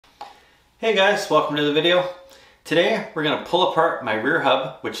Hey guys, welcome to the video. Today we're going to pull apart my rear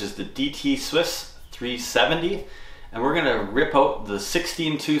hub, which is the DT Swiss 370, and we're going to rip out the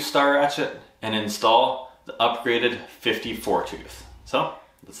 16-tooth star ratchet and install the upgraded 54-tooth. So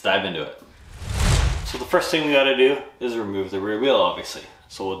let's dive into it. So the first thing we got to do is remove the rear wheel, obviously.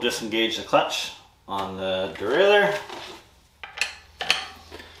 So we'll disengage the clutch on the derailleur,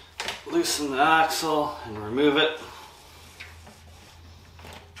 loosen the axle and remove it.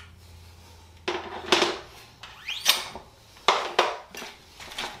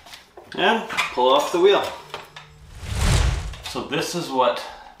 And pull off the wheel. So this is what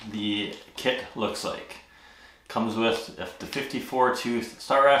the kit looks like. Comes with the 54-tooth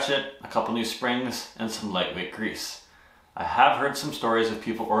star ratchet, a couple new springs, and some lightweight grease. I have heard some stories of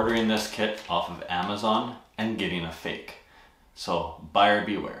people ordering this kit off of Amazon and getting a fake. So buyer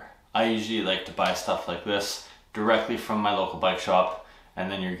beware. I usually like to buy stuff like this directly from my local bike shop, and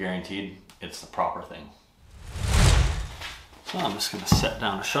then you're guaranteed it's the proper thing. So I'm just going to set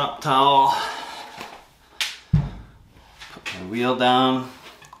down a shop towel, put my wheel down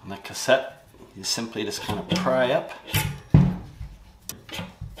on the cassette. You simply just kind of pry up.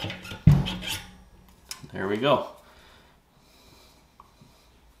 There we go.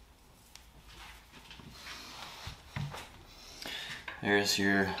 There's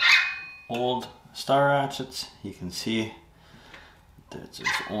your old star ratchets. You can see that there's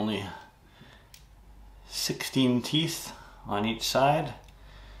only 16 teeth on each side,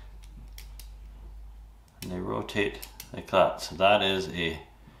 and they rotate like that. So that is a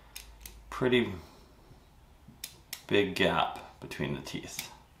pretty big gap between the teeth.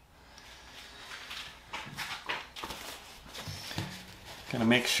 Gonna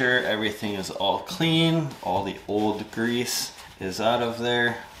make sure everything is all clean, all the old grease is out of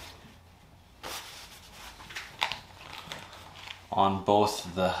there on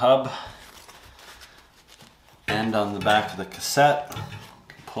both the hub and on the back of the cassette.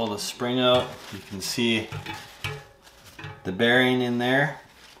 Pull the spring out, you can see the bearing in there,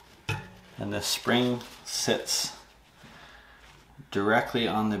 and the spring sits directly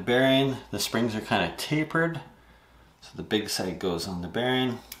on the bearing. The springs are kind of tapered, so the big side goes on the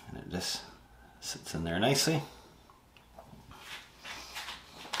bearing and it just sits in there nicely.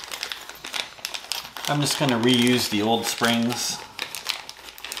 I'm just going to reuse the old springs.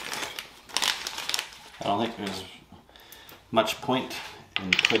 I don't think there's much point in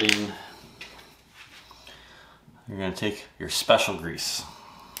putting, you're going to take your special grease.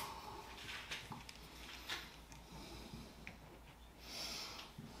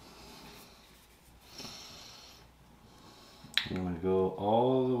 I'm going to go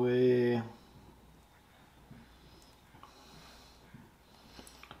all the way,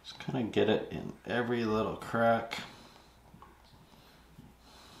 just kind of get it in every little crack.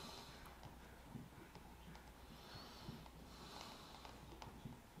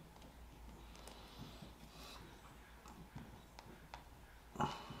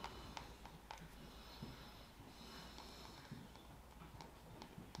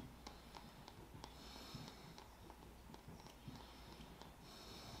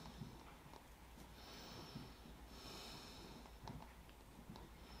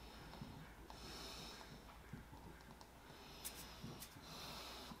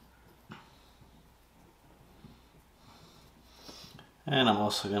 And I'm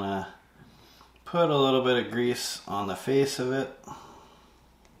also gonna put a little bit of grease on the face of it.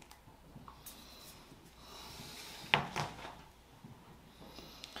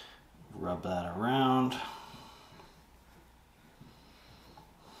 Rub that around.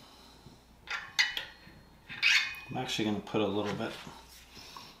 I'm actually gonna put a little bit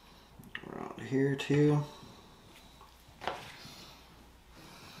around here too.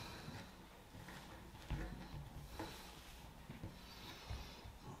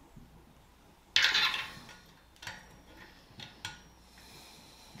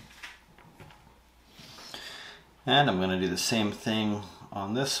 And I'm going to do the same thing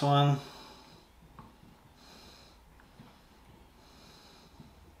on this one.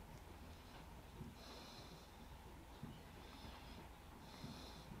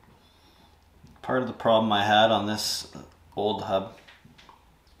 Part of the problem I had on this old hub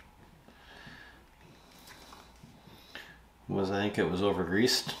was I think it was over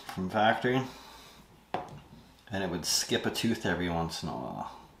greased from factory, and it would skip a tooth every once in a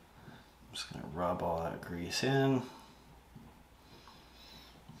while. I'm just going to rub all that grease in.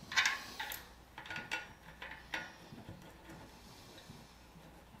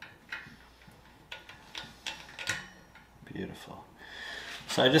 Beautiful.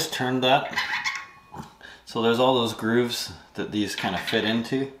 So I just turned that. So there's all those grooves that these kind of fit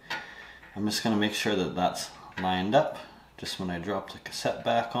into. I'm just going to make sure that that's lined up just when I drop the cassette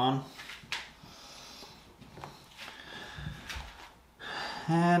back on.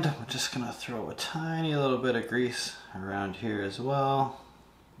 And I'm just going to throw a tiny little bit of grease around here as well.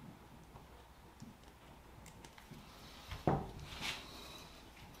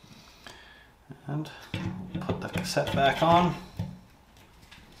 And put the cassette back on.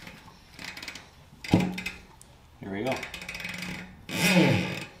 Here we go.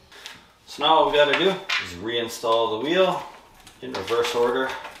 So now what we got to do is reinstall the wheel in reverse order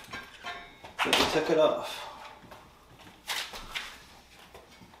that we took it off.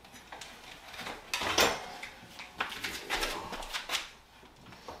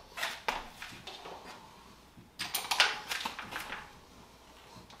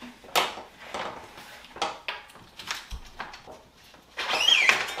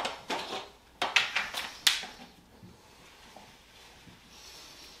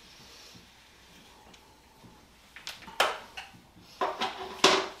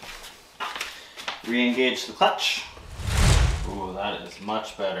 Re-engage the clutch. Ooh, that is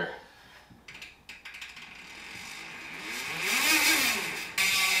much better.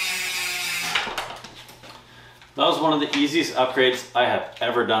 That was one of the easiest upgrades I have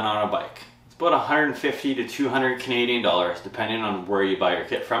ever done on a bike. It's about 150 to 200 Canadian dollars depending on where you buy your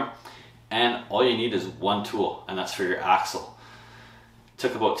kit from. And all you need is one tool, and that's for your axle. It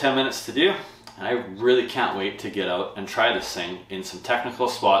took about 10 minutes to do. And I really can't wait to get out and try this thing in some technical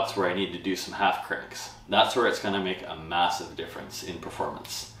spots where I need to do some half cranks. That's where it's going to make a massive difference in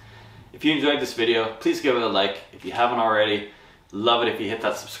performance. If you enjoyed this video, please give it a like. If you haven't already, love it if you hit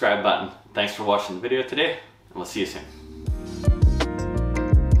that subscribe button. Thanks for watching the video today, and we'll see you soon.